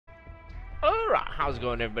Alright, how's it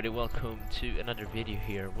going everybody? Welcome to another video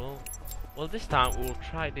here. Well this time we'll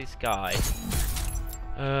try this guy.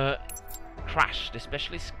 Crash, the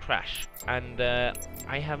specialist Crash. And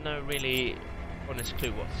I have no really honest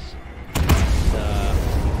clue what's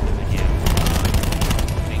doing here.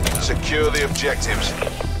 Secure the objectives.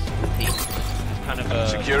 It's kind of a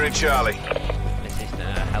Securing Charlie. this is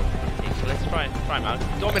help team. So let's try him out.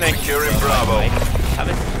 Domination. Securing Bravo. Have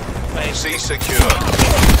it played. C secure.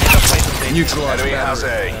 Neutralize Enemy has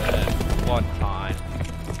battery. A. One time.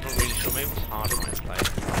 Not really sure. Maybe it was harder when I played.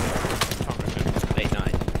 I can't remember. Late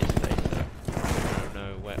night yesterday, so I don't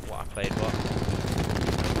know what I played. What?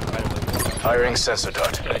 Firing sensor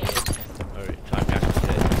dart. Or time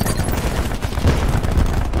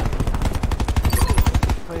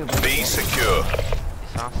B secure.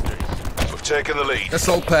 disasters. We've taken the lead.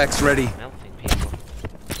 Assault packs ready. Melting people.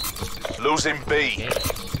 Losing B. Yeah.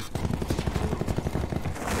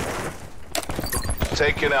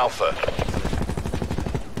 Taking Alpha.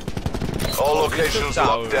 All locations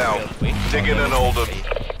locked down. Digging and Oldham.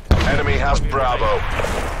 Enemy has Bravo.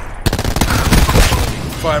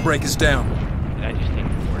 Firebreak is down. I just take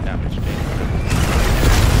 4 damage.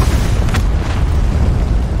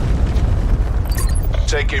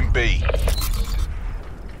 Taking B.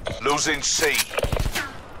 Losing C.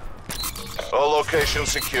 All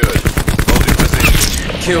locations secured. Holding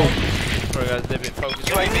position. Kill. Sorry guys, they've been focused.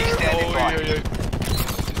 UAV standing by.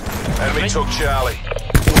 Enemy took Charlie.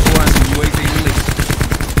 Authorizing UAV release.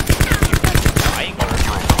 Dying.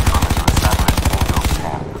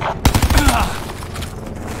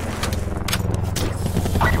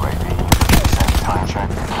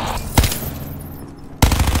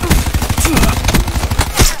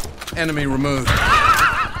 Enemy removed.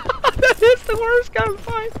 That is the worst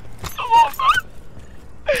gunfight of all time.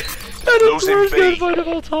 That is Losing the worst B. gunfight of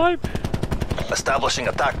all time. Establishing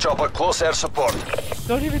attack chopper, close air support.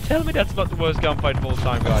 Don't even tell me that's not the worst gunfight of all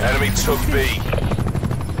time, guys. Enemy took B.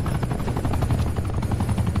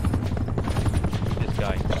 This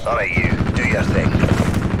guy. Alright, you, do your thing.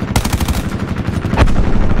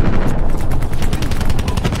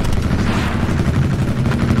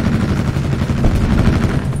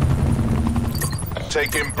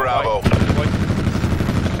 Taking Bravo.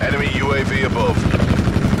 Enemy UAV above.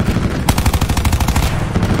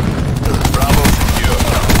 Bravo secure.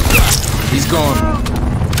 He's gone.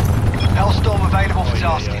 Hellstorm available for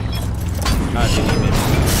tasking.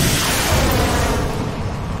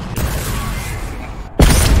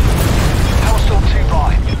 Hellstorm 2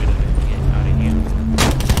 by.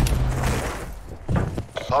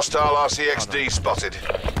 Hostile RCXD spotted.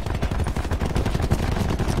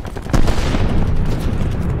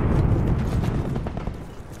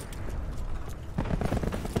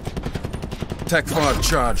 Tech 5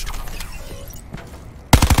 charged.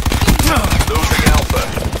 Losing Alpha.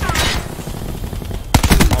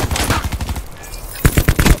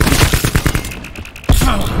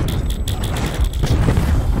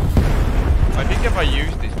 I think if I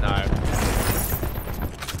use this now,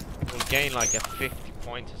 we'll gain like a 50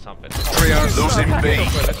 points or something. 3 hours. Losing B.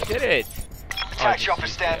 Let's get it! Attack chopper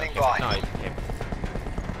standing by. Nice. Okay.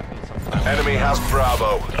 Enemy has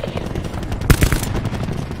Bravo.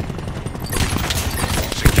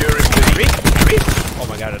 Securing B. Oh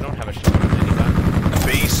my god, I don't have a shot anytime. B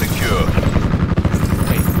secure.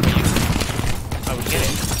 Wait, I will get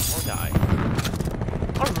it. Or die.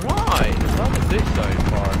 Alright! How was this so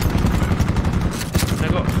far? And I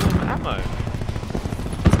got full ammo.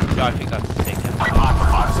 Yeah, I think that's the thing.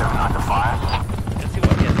 Let's see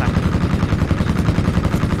what the attack is.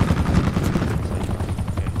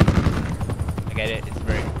 I get it, it's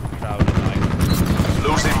very crowded. Like.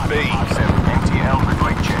 Losing B.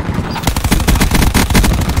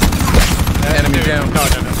 Enemy down. No,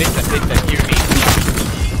 this you need.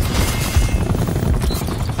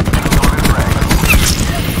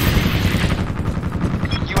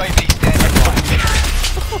 UAV standing by.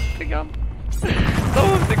 The gun. That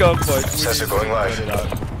was the gun point. Sensor going live.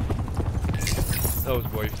 That was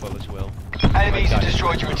woeful as well. Enemies have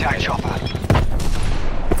destroyed your attack chopper.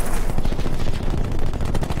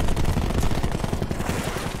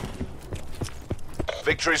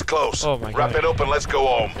 Victory's close. Oh my god. Wrap it up and let's go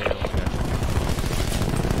home.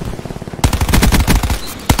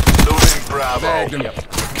 Losing Bravo. Bagged him. Yep.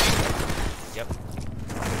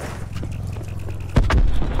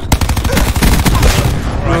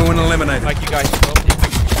 Ruin eliminated. Like you guys know.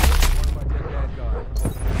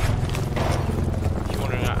 If you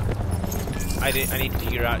want to I need to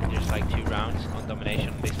figure out there's like 2 rounds on domination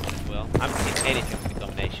on this one as well. I haven't seen anything with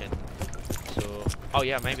domination. So, oh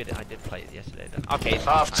yeah, maybe I did play it yesterday then. Okay, it's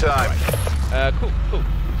Half time. Right. Cool.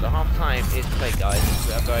 So half time is play, guys.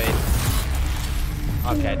 We are going.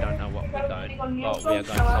 Okay, I don't know what we're going. Well, we are going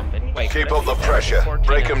something. Wait, Keep up the pressure.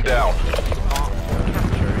 Break them down.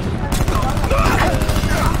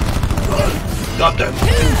 Got them.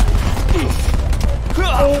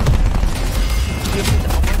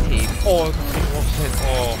 Oh,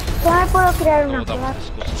 Ya me puedo crear una that jugada. was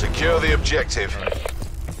cool. Secure the objective.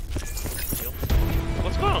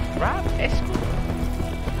 What's going on? Grab escort.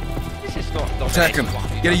 This is not Attack domination.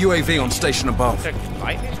 him. Get a UAV on station above.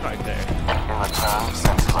 Lightning strike there.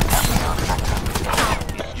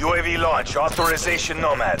 UAV launch. Authorization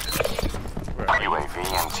Nomad. UAV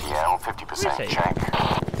MTL 50% check.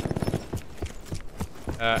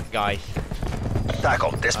 Guys.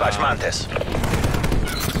 Tackle. Dispatch Mantis.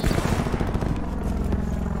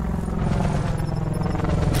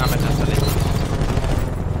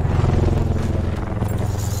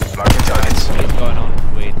 Marking targets. What is going on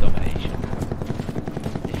with domination?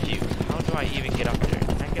 Diffuse. How do I even get up there?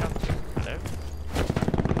 Can I get up there? Hello?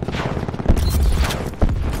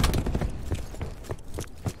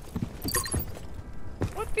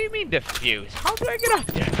 What do you mean diffuse? How do I get up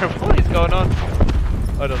there? What is going on?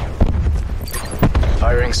 I don't know.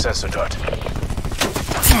 Firing sensor dart.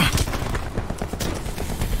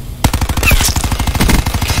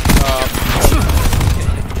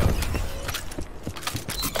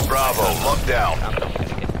 Bravo, locked down. I'm not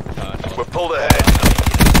gonna get We're pulled ahead.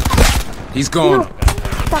 He's gone.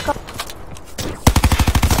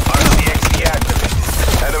 RCXD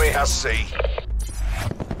activated. Enemy has C.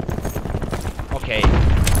 Okay.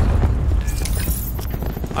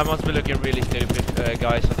 I must be looking really stupid,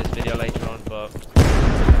 guys, on this video later on, but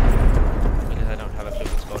because I don't have a clue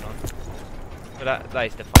what's going on. But that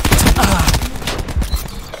is the fun.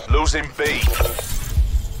 Losing B.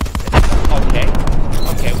 Okay.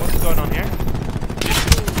 Okay, what's going on here?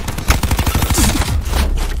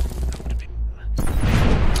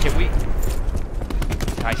 Can we...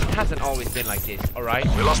 Guys, it hasn't always been like this, alright?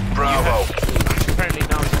 We lost Bravo. Apparently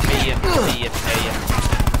now it's B and C and A and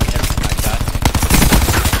everything like that.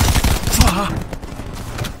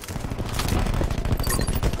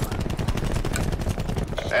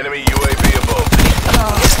 Enemy UAV above.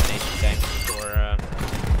 Domination game for,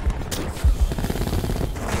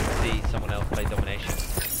 see someone else play domination.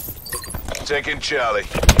 Taking Charlie.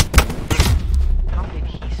 How did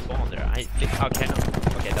he spawn there? Okay, no.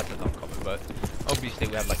 Okay, that's a long comment, but obviously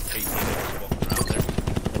we have like 3 people walking around there.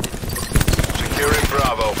 Securing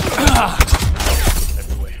Bravo.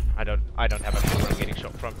 Everywhere. I don't have a clue where I'm getting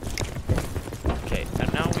shot from. Okay,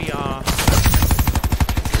 and now we are.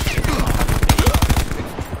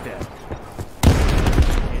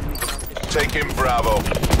 Taking Bravo.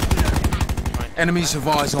 Enemies have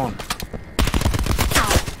eyes on.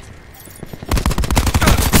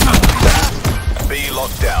 B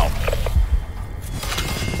locked down.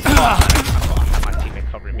 I have my teammate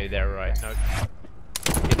covering me there, right? No. It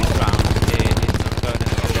is round. It is not going.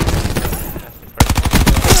 That's the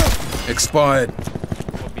first one. Expired.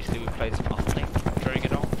 Obviously, we played some uplink during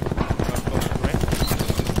it all.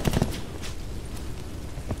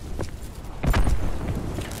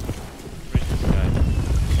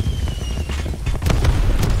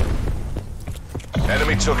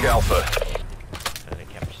 Enemy took Alpha. And it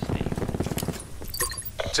captures me.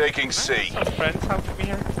 Taking C. Some friends helping me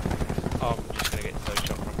here. Oh, I'm just gonna get so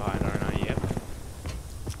shot from behind, aren't I? Yep.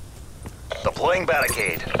 Deploying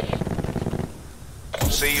barricade.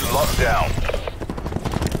 C locked down.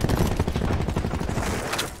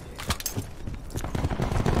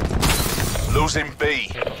 Losing B.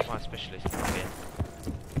 Here comes my specialist. Okay.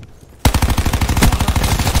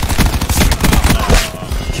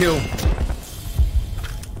 Kill.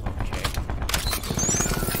 Okay.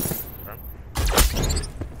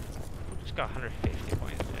 Just got 150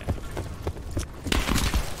 points there.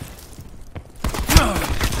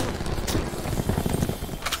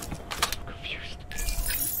 Confused.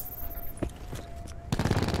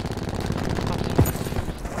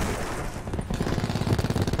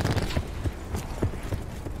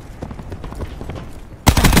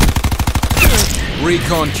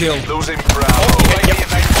 Recon kill. Losing Bravo.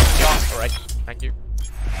 Alright, thank you.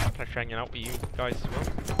 Pleasure hanging out with you guys as well.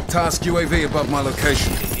 Task UAV above my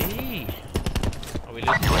location. Hey. Are we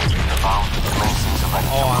losing? UAV inbound. Lasers are ready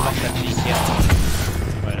Oh, I lost that GTS.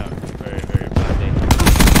 But very, very bad day.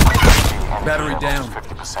 Battery down.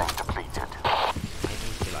 50% depleted. I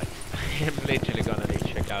need to like, I'm literally gonna need to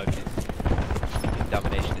check out if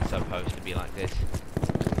domination is supposed to be like this.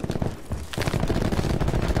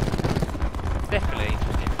 Definitely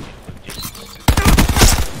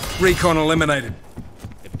just Recon eliminated.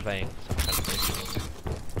 been playing some kind of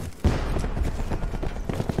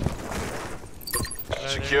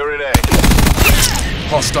Securing A.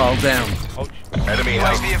 Hostile down. Enemy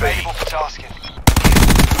has UAV B. available for tasking.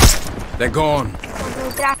 They're gone.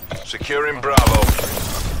 Securing Bravo.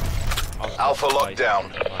 Alpha locked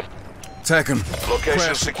down. Taken. Location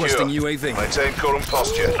Crash secure. requesting UAV. Maintain current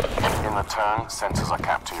posture. In return, sensors are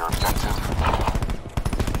capped to your objective.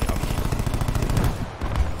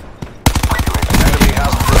 Enemy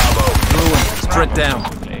has Bravo. Ruin. Threat down.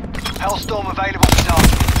 Hellstorm available for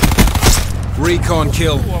tasking. Recon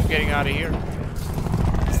kill. Oh, I'm getting out of here.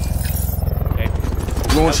 Okay.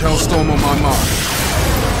 Launch Hellstorm on my mark.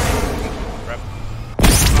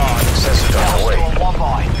 Sensor dart away. Hellstorm 1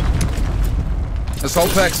 by.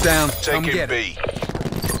 Assault pack's down. Come Taking get it. B.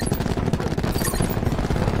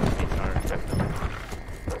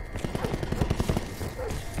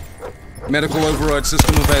 Medical override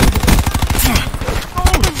system available.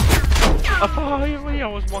 Oh, yeah, I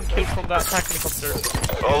was one kill from that helicopter.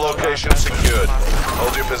 All locations secured.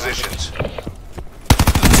 Hold your positions.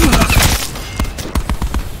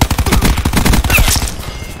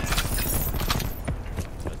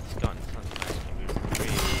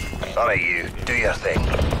 Alright, you. Do your thing.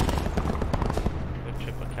 Good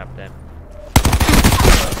triple cap them.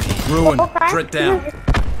 Ruin. Threat down.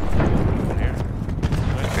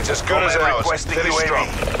 It's as good as ours. Finish strong.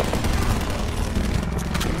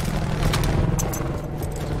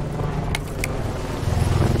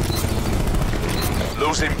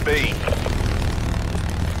 Losing B.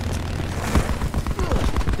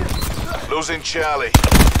 Losing Charlie.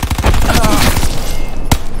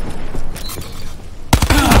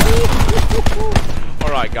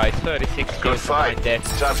 Alright guys, 36 Good kills, fight. 9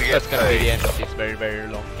 deaths. Time to get That's gonna be paid. the end of this very, very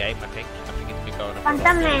long game, I think. I think it's been going on for a ¿Cuántas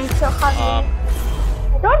long me time. hizo, Javi?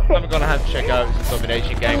 14. I'm gonna have to check out the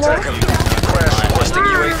domination game. Crash requesting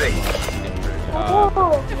UAV.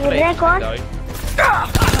 Oh, mi récord.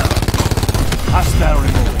 Right,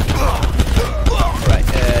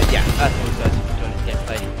 yeah, that's all guys. If you enjoyed this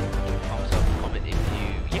gameplay, thumbs up, comment if you,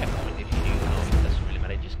 comment if you do or not. It doesn't really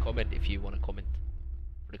matter. Just comment if you want to comment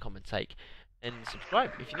for the comment's sake, and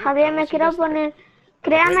subscribe if you. Javier, me quiero poner.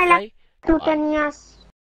 Créame la. Tú tenías